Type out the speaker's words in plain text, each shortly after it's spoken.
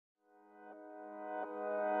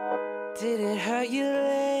Did it hurt your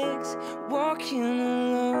legs walking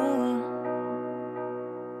alone?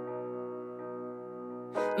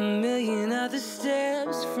 A million other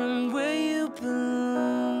steps from where you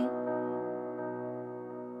belong.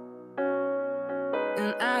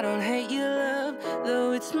 And I don't hate your love,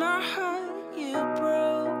 though it's my heart you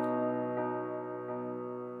broke.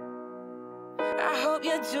 I hope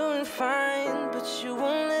you're doing fine, but you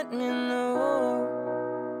won't let me know.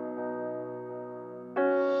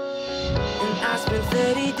 And I spent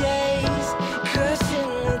 30 days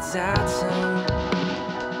cursing the tone.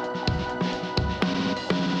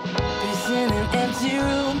 But in an empty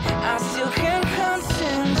room, I still can't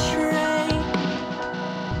concentrate.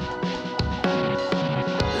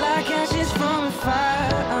 Like ashes from a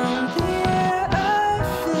fire, I'm the air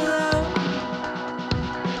afloat.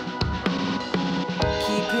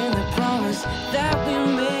 Keeping the promise that we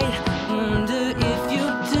made. Wonder if you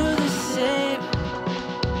do the same.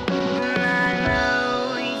 And I know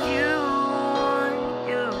you want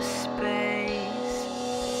your space,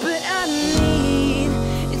 but I need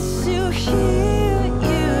it to hear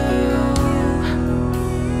you.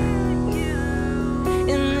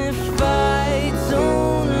 And if I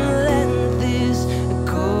don't let this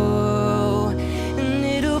go, and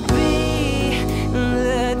it'll be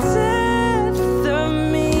the death of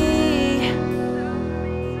me.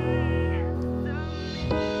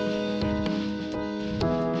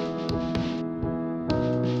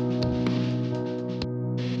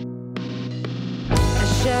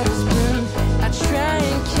 As shadows burn, I try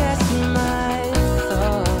and cast my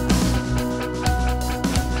thoughts.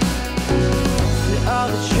 Through all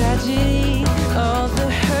the tragedy, all the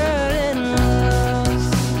hurt and loss.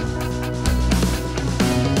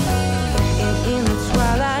 And in the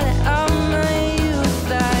twilight of my youth,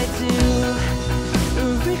 I do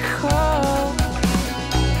recall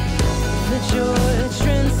the joy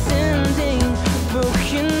transcending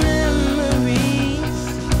broken memories.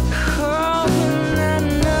 Oh, and I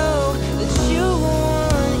know that you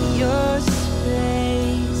want your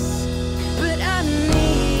space, but I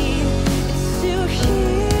need it to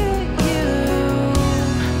hear you.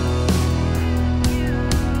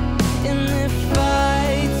 And if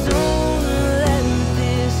I don't let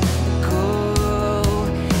this go,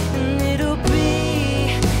 and it'll be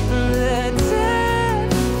the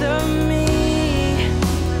death of me.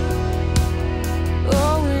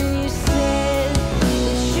 Oh, when you said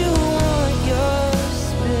that you want your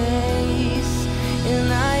space, and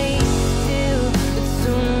I still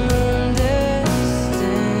don't understand.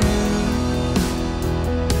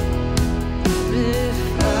 But if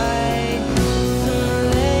I don't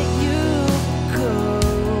let you go,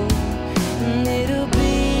 and it'll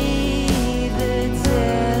be the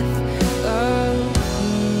death of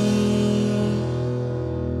me.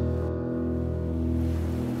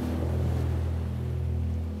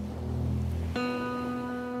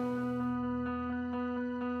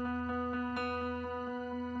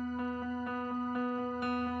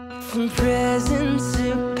 From present to